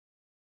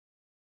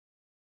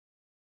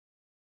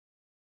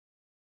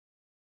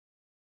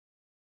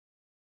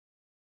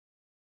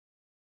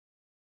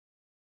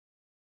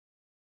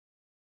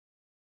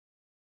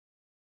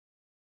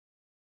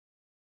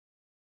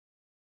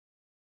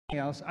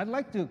else, I'd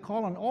like to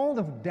call on all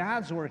the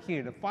dads who are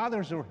here, the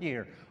fathers who are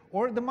here,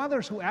 or the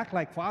mothers who act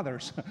like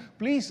fathers.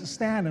 Please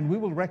stand and we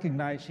will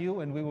recognize you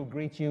and we will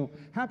greet you.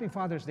 Happy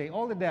Father's Day.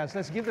 All the dads,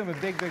 let's give them a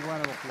big, big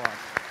round of applause.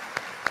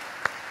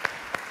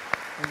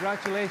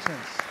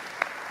 Congratulations.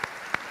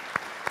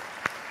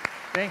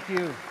 Thank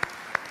you.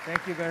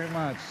 Thank you very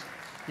much.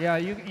 Yeah,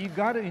 you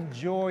got to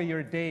enjoy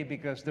your day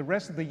because the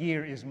rest of the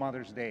year is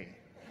Mother's Day.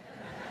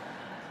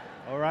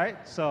 All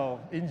right? So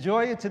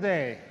enjoy it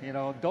today. You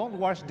know, don't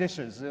wash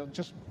dishes.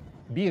 Just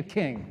be a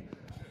king.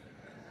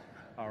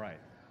 All right.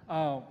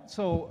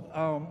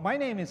 My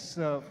name is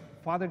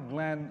Father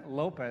Glenn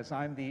Lopez.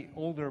 I'm the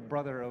older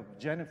brother of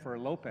Jennifer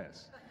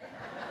Lopez.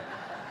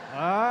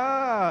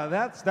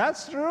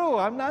 That's true.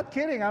 I'm not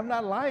kidding. I'm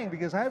not lying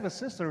because I have a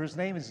sister whose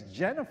name is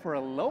Jennifer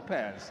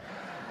Lopez.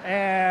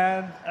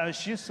 And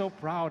she's so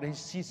proud. And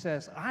she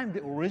says, I'm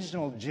the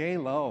original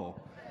J-Lo.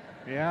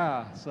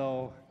 Yeah,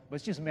 so,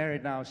 but she's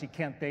married now. She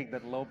can't take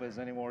that Lopez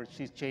anymore.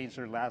 She's changed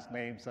her last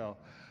name. So,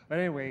 but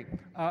anyway,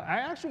 I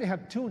actually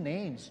have two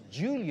names,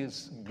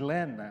 Julius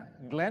Glenn.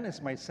 Glenn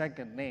is my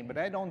second name, but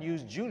I don't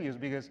use Julius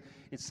because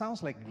it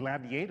sounds like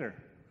gladiator,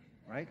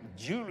 right?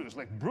 Julius,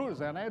 like Bruce,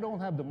 and I don't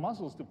have the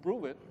muscles to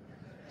prove it.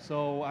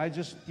 So I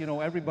just,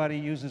 everybody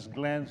uses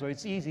Glenn, so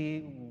it's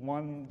easy,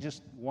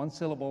 just one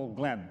syllable,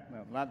 Glenn,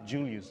 no, not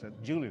Julius,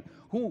 Julius.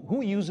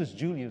 Who uses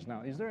Julius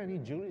now? Is there any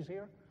Julius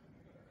here?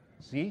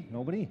 See,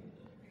 nobody.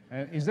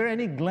 Is there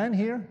any Glenn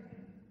here?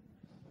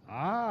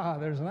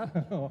 There's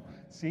not.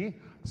 See,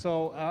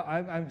 so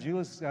I'm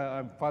Julius,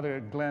 I'm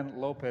Father Glenn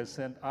Lopez,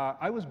 and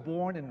I was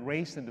born and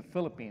raised in the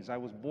Philippines. I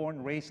was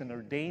born, raised, and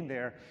ordained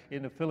there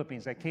in the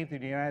Philippines. I came to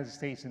the United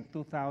States in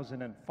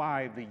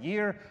 2005, the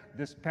year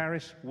this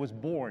parish was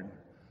born.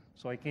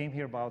 So I came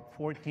here about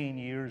 14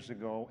 years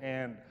ago,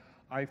 and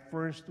I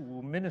first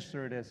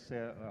ministered as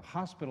a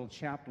hospital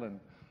chaplain.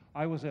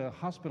 I was a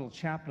hospital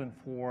chaplain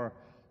for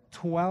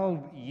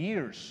 12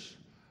 years,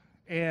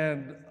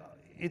 and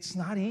it's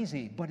not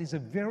easy, but it's a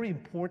very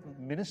important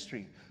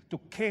ministry to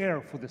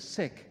care for the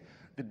sick,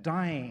 the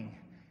dying,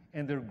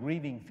 and their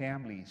grieving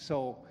families.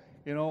 So,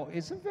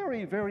 it's a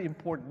very, very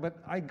important, but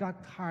I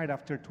got tired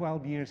after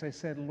 12 years. I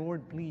said,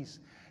 Lord, please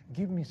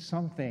give me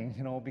something,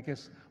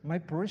 because my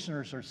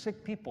parishioners are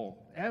sick people.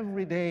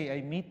 Every day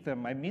I meet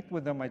them, I meet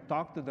with them, I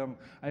talk to them,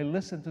 I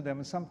listen to them,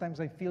 and sometimes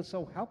I feel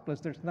so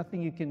helpless. There's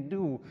nothing you can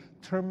do.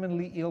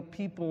 Terminally ill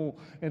people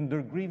and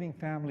their grieving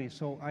families.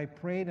 So I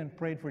prayed and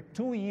prayed for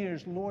 2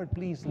 years, Lord,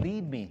 please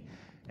lead me.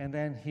 And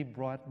then he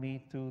brought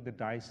me to the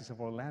Diocese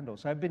of Orlando.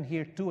 So I've been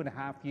here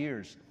 2.5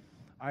 years.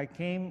 I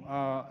came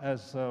I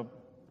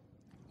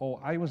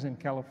was in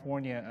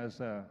California as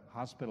a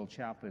hospital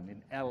chaplain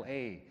in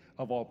LA,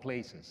 of all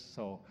places.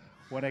 So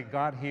when I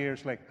got here,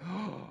 it's like,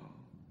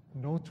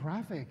 no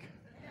traffic.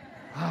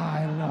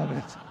 I love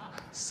it.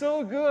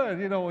 So good.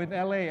 In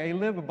LA, I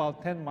live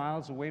about 10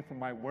 miles away from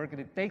my work,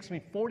 and it takes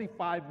me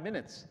 45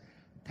 minutes,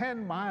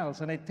 10 miles,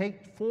 and I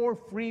take 4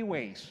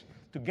 freeways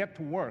to get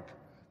to work,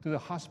 to the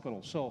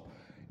hospital. So,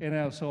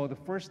 so the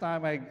first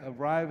time I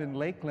arrived in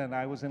Lakeland,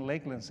 I was in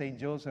Lakeland, St.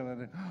 Joseph,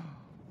 and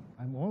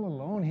I'm all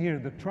alone here.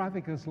 The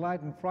traffic is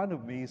light in front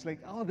of me. It's like,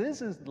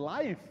 this is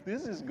life.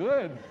 This is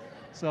good.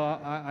 So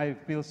I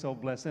feel so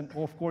blessed. And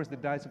of course, the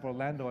Diocese of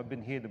Orlando, I've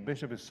been here. The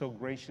bishop is so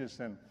gracious,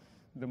 and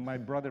my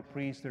brother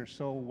priests, they're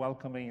so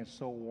welcoming and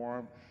so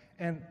warm.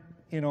 And,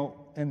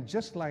 and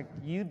just like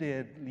you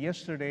did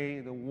yesterday,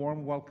 the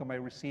warm welcome I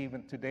received,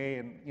 and today,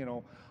 and,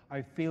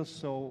 I feel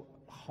so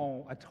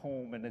at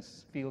home, and it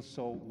feels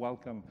so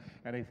welcome,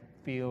 and I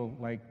feel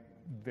like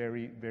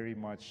very, very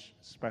much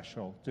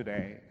special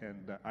today,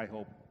 and I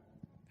hope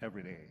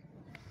every day.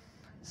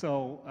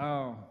 So,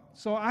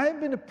 so I've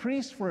been a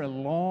priest for a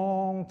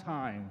long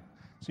time.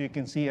 So you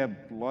can see I've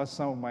lost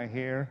some of my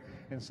hair,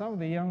 and some of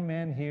the young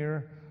men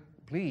here,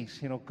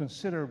 please,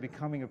 consider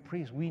becoming a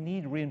priest. We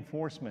need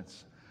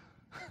reinforcements.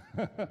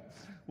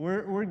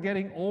 We're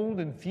getting old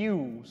and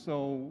few.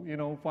 So,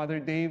 Father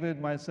David,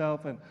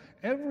 myself, and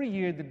every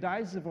year the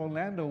Diocese of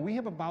Orlando, we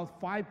have about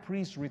 5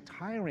 priests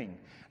retiring,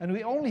 and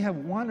we only have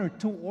 1 or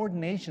 2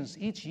 ordinations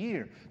each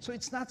year. So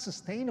it's not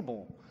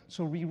sustainable.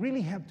 So we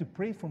really have to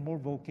pray for more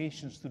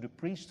vocations to the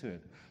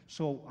priesthood.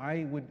 So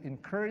I would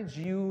encourage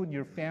you and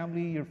your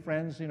family, your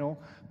friends,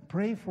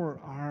 pray for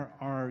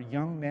our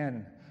young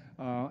men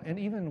and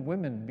even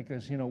women,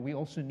 because, we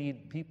also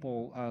need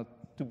people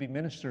to be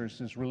ministers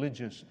as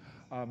religious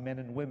men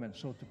and women.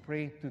 So to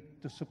pray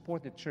to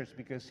support the church,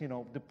 because,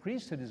 the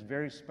priesthood is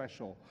very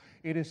special.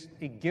 It is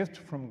a gift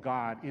from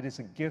God. It is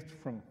a gift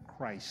from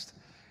Christ.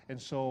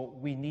 And so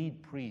we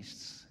need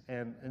priests.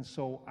 And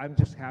so I'm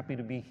just happy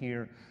to be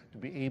here to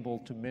be able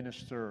to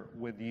minister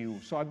with you.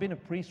 So I've been a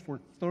priest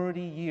for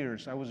 30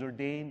 years. I was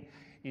ordained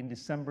in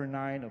December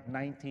 9 of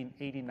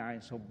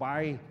 1989. So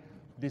by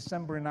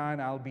December 9,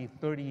 I'll be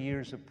 30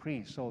 years a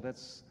priest. So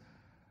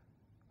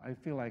I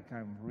feel like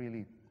I'm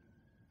really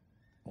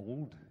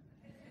old.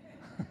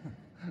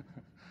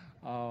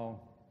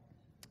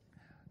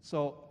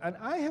 So, and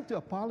I have to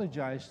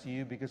apologize to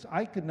you because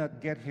I could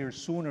not get here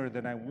sooner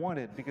than I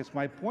wanted because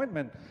my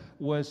appointment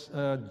was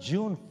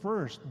June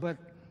 1st, but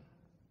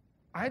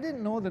I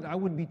didn't know that I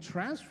would be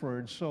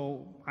transferred,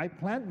 so I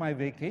planned my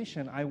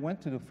vacation. I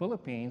went to the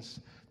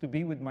Philippines to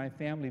be with my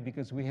family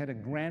because we had a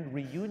grand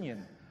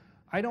reunion.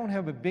 I don't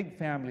have a big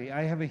family.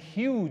 I have a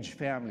huge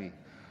family.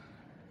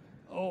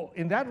 Oh,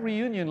 in that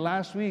reunion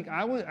last week,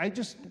 I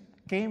just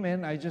came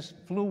in, I just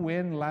flew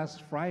in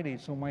last Friday,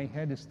 so my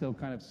head is still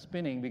kind of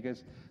spinning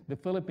because the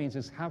Philippines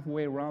is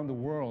halfway around the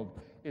world.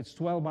 It's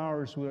 12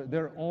 hours,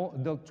 they're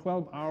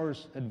 12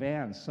 hours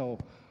advanced, so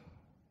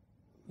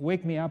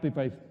wake me up if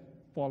I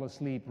fall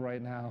asleep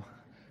right now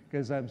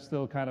because I'm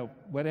still kind of,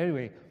 but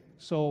anyway,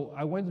 so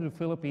I went to the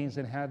Philippines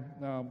and had,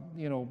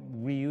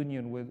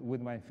 reunion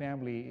with my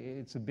family.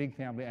 It's a big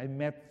family. I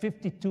met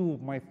 52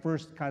 of my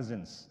first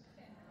cousins.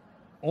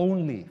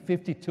 Only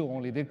 52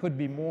 only. There could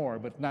be more,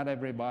 but not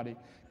everybody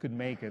could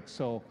make it.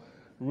 So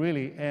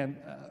really, and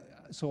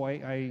so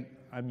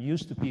I'm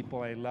used to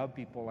people. I love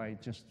people. I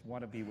just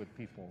want to be with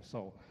people.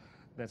 So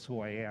that's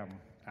who I am.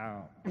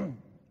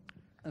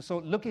 And so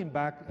looking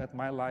back at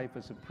my life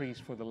as a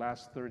priest for the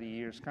last 30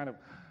 years,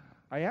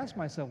 I asked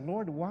myself,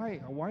 Lord,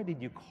 why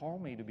did you call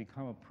me to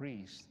become a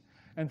priest?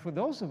 And for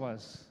those of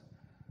us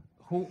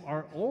who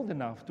are old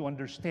enough to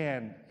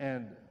understand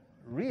and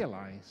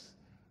realize,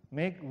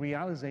 make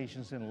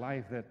realizations in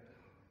life that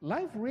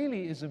life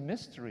really is a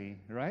mystery,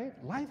 right?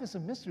 Life is a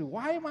mystery.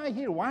 Why am I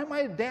here? Why am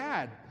I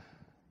dad?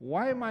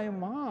 Why am I a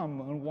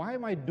mom? And why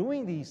am I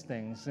doing these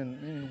things?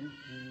 And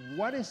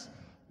what is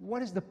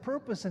the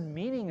purpose and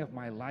meaning of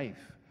my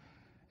life?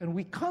 And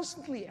we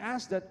constantly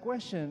ask that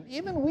question.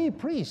 Even we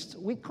priests,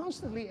 we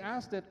constantly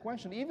ask that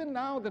question. Even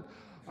now that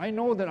I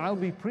know that I'll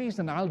be priest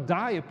and I'll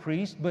die a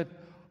priest, but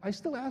I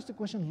still ask the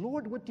question,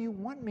 Lord, what do you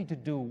want me to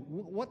do?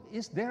 What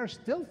is there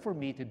still for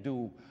me to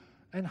do?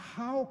 And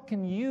how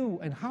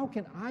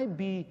can I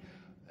be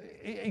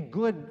a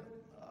good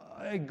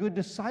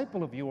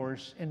disciple of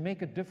yours and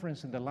make a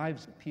difference in the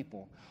lives of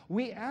people?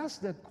 We ask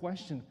that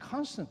question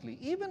constantly.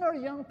 Even our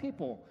young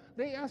people,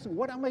 they ask,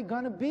 what am I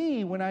going to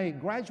be when I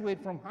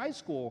graduate from high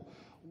school?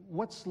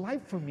 What's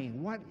life for me?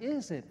 What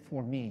is it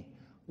for me?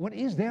 What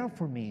is there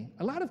for me?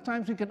 A lot of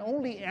times we can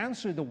only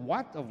answer the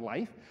what of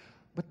life,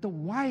 but the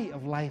why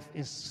of life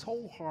is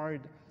so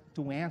hard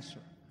to answer.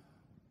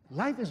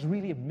 Life is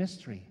really a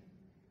mystery.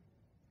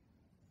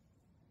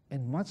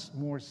 And much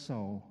more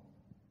so,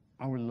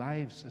 our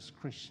lives as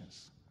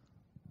Christians.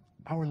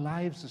 Our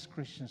lives as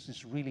Christians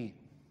is really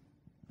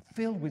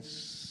filled with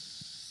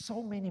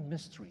so many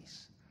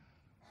mysteries.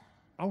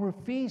 Our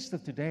feast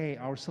of today,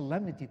 our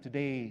solemnity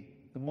today,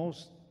 the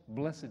most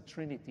blessed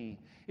Trinity,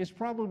 is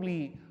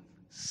probably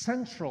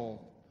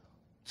central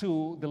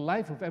to the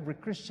life of every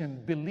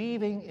Christian,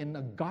 believing in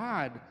a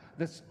God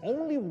that's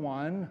only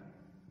one,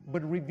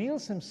 but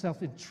reveals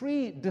himself in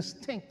three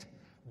distinct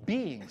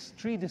beings,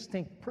 three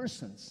distinct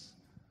persons,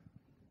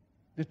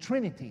 the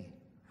Trinity.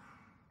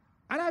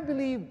 And I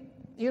believe,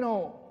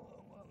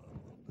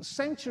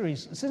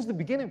 centuries, since the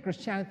beginning of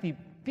Christianity,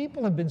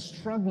 people have been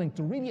struggling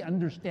to really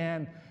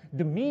understand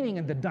the meaning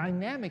and the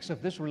dynamics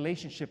of this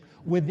relationship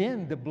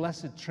within the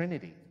Blessed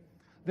Trinity.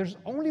 There's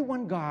only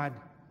one God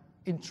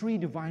in three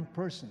divine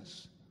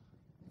persons.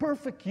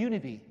 Perfect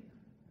unity.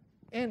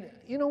 And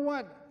you know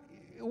what?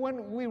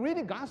 When we read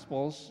the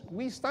Gospels,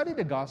 we study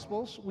the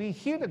Gospels, we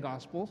hear the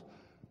Gospels,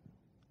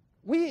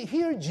 we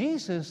hear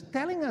Jesus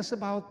telling us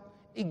about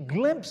a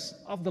glimpse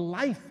of the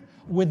life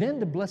within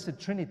the Blessed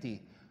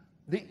Trinity,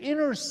 the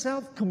inner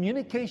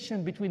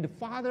self-communication between the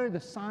Father,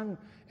 the Son,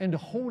 and the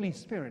Holy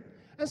Spirit.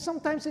 And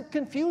sometimes it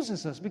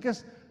confuses us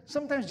because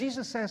sometimes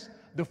Jesus says,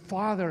 the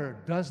Father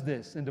does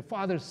this, and the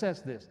Father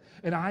says this,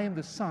 and I am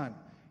the Son.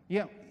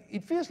 Yeah,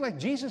 it feels like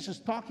Jesus is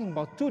talking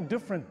about two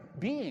different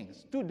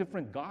beings, two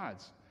different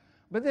gods.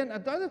 But then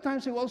at other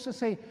times he will also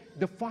say,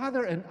 the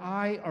Father and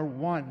I are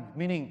one,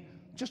 meaning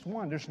just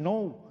one. There's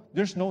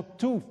no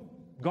two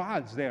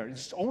gods there.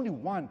 It's only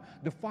one.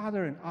 The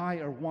Father and I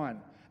are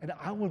one. And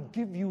I will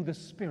give you the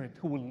Spirit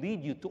who will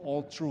lead you to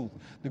all truth,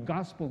 the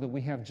gospel that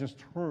we have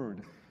just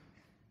heard.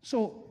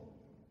 So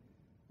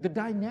the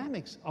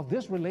dynamics of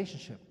this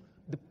relationship,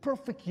 the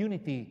perfect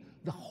unity,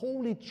 the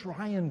holy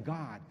triune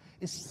God,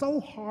 is so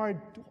hard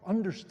to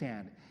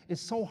understand.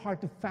 It's so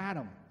hard to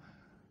fathom.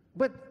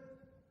 But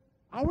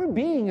our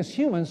being as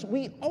humans,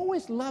 we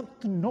always love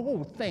to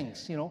know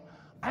things,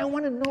 I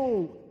want to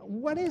know,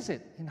 what is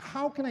it? And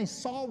how can I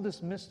solve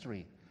this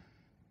mystery?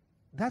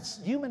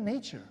 That's human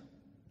nature.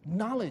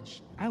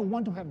 Knowledge. I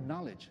want to have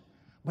knowledge.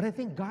 But I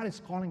think God is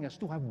calling us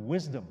to have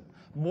wisdom.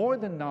 More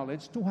than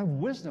knowledge, to have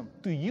wisdom.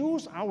 To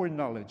use our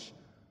knowledge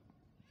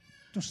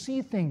to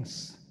see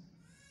things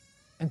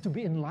and to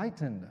be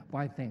enlightened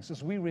by things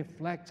as we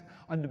reflect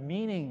on the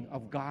meaning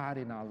of God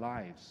in our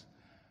lives.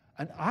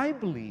 And I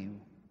believe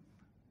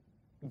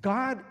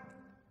God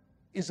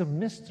is a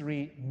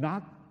mystery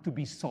not to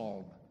be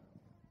solved,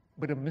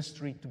 but a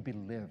mystery to be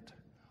lived.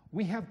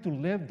 We have to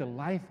live the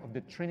life of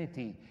the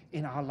Trinity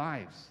in our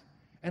lives.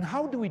 And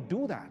how do we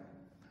do that?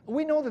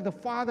 We know that the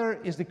Father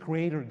is the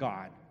Creator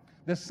God.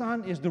 The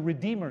Son is the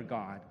Redeemer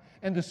God,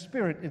 and the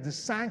Spirit is the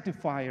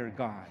Sanctifier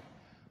God.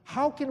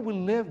 How can we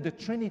live the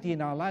Trinity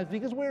in our lives?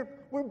 Because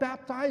we're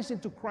baptized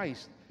into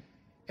Christ.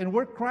 And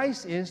where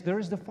Christ is, there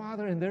is the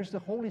Father and there's the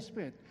Holy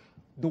Spirit.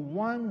 The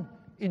one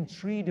in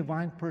three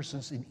divine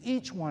persons in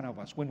each one of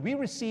us. When we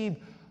receive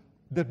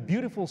the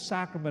beautiful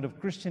sacrament of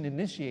Christian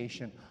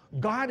initiation,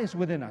 God is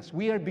within us.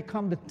 We are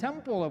become the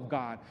temple of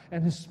God,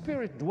 and His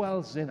Spirit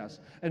dwells in us.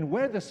 And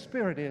where the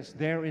Spirit is,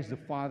 there is the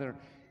Father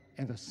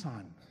and the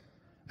Son.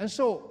 And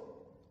so,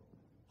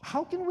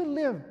 how can we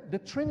live the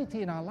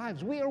Trinity in our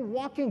lives? We are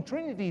walking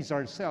Trinities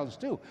ourselves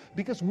too,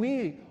 because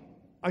we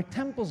are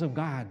temples of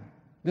God.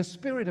 The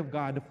Spirit of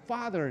God, the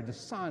Father, the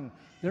Son,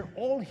 they're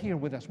all here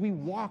with us. We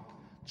walk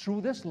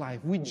through this life.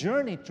 We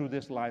journey through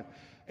this life,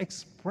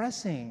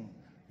 expressing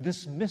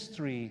this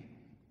mystery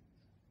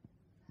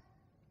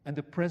and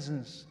the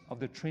presence of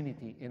the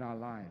Trinity in our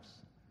lives.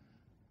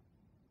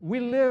 We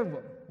live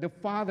the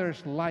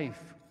Father's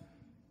life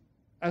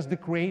as the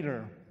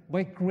Creator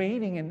by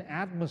creating an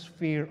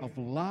atmosphere of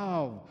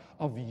love,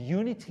 of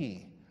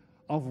unity,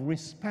 of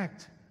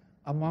respect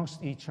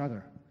amongst each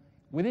other.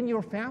 Within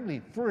your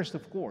family, first,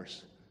 of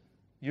course,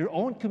 your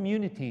own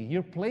community,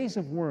 your place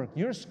of work,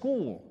 your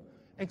school,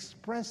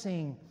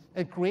 expressing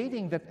and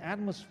creating that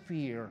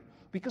atmosphere,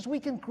 because we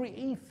can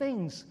create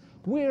things.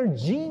 We're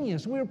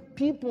genius. We're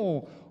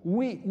people.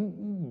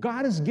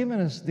 God has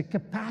given us the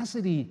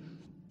capacity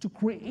to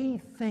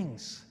create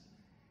things.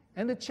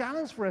 And the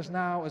challenge for us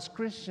now as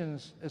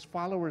Christians, as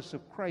followers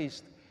of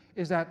Christ,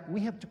 is that we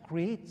have to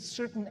create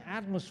certain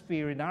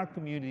atmosphere in our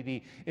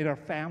community, in our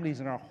families,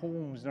 in our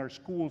homes, in our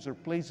schools, or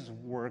places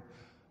of work,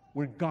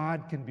 where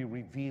God can be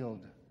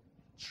revealed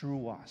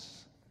through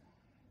us.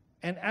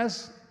 And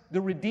as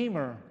the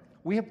Redeemer,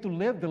 we have to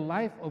live the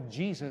life of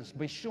Jesus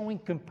by showing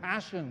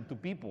compassion to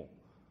people.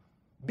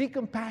 Be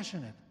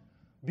compassionate.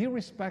 Be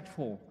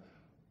respectful.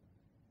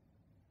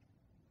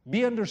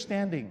 Be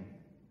understanding.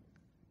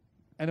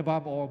 And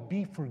above all,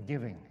 be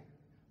forgiving.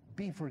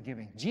 Be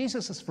forgiving.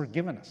 Jesus has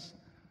forgiven us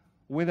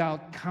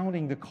without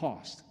counting the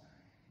cost.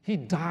 He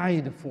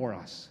died for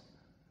us.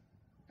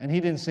 And He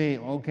didn't say,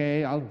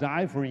 okay, I'll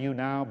die for you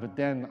now, but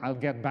then I'll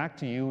get back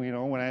to you,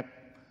 when I...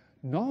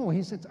 No,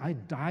 He said, I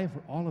die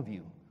for all of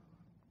you,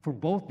 for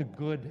both the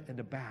good and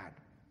the bad.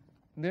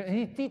 And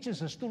He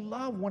teaches us to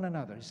love one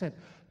another. He said,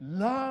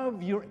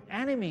 love your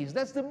enemies.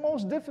 That's the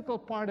most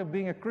difficult part of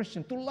being a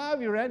Christian, to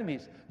love your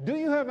enemies. Do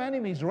you have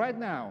enemies right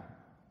now?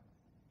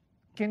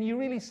 Can you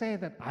really say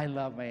that, I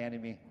love my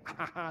enemy?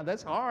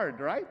 That's hard,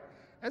 right?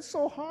 That's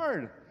so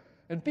hard.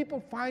 And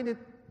people find it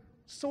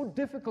so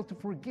difficult to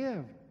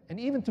forgive and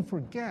even to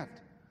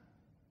forget.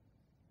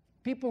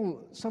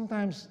 People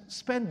sometimes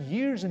spend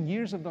years and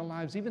years of their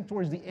lives, even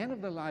towards the end of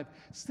their life,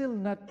 still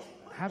not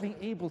having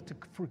able to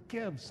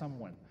forgive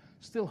someone,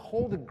 still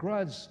hold a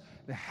grudge,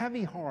 the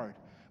heavy heart.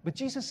 But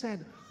Jesus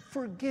said,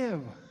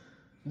 forgive,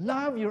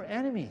 love your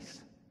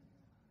enemies,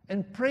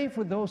 and pray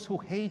for those who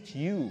hate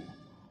you.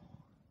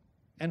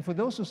 And for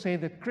those who say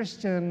that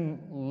Christian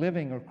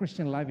living or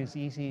Christian life is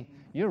easy,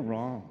 you're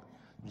wrong.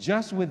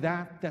 Just with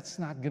that, that's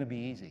not going to be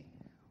easy.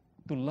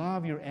 To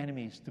love your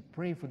enemies, to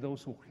pray for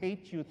those who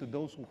hate you, to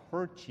those who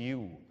hurt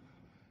you.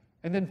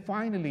 And then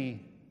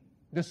finally,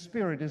 the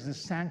Spirit is the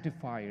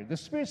sanctifier. The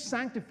Spirit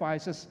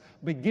sanctifies us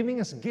by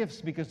giving us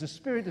gifts, because the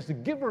Spirit is the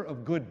giver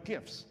of good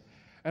gifts.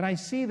 And I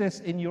see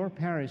this in your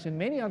parish and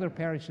many other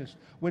parishes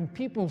when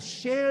people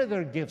share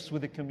their gifts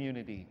with the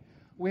community.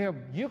 We have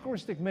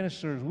Eucharistic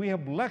ministers, we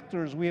have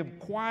lectors, we have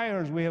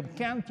choirs, we have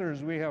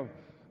cantors, we have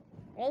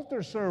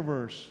altar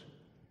servers.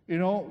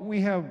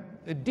 We have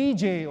a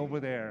DJ over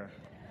there,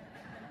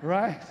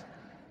 right?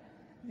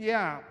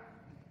 Yeah.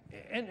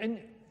 And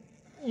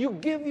you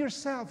give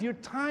yourself, your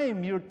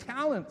time, your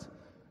talent,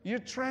 your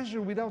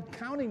treasure without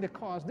counting the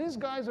cost. These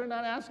guys are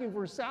not asking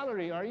for a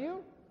salary, are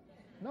you?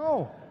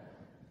 No.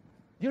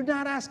 You're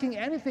not asking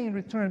anything in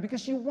return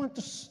because you want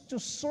to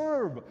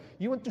serve.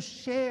 You want to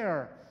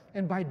share.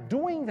 And by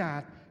doing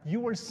that,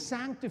 you are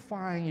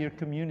sanctifying your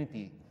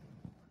community.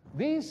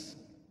 These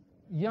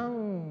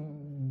young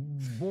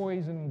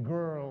boys and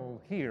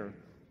girls here,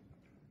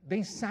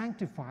 they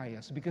sanctify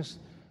us because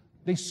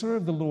they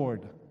serve the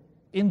Lord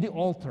in the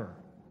altar,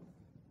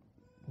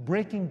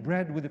 breaking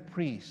bread with the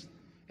priest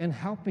and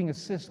helping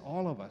assist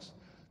all of us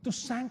to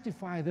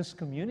sanctify this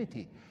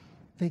community.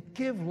 They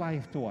give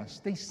life to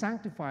us. They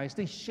sanctify us.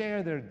 They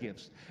share their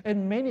gifts.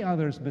 And many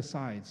others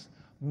besides.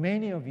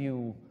 Many of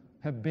you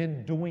have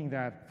been doing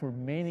that for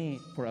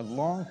a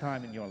long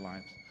time in your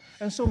lives.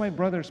 And so, my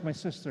brothers, my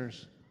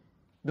sisters,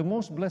 the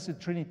most blessed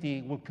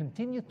Trinity will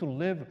continue to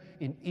live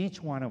in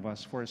each one of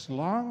us for as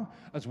long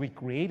as we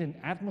create an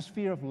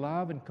atmosphere of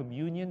love and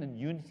communion and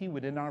unity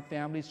within our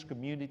families,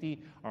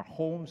 community, our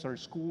homes, our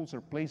schools,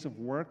 our place of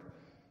work.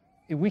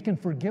 If we can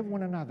forgive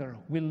one another,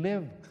 we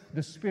live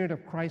the Spirit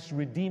of Christ's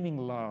redeeming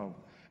love.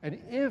 And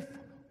if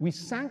we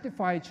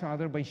sanctify each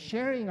other by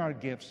sharing our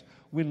gifts,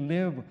 we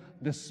live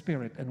the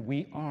Spirit, and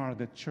we are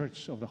the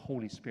church of the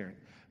Holy Spirit.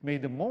 May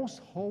the most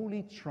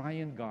holy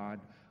triune God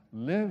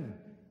live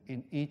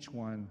in each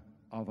one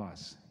of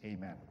us.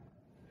 Amen.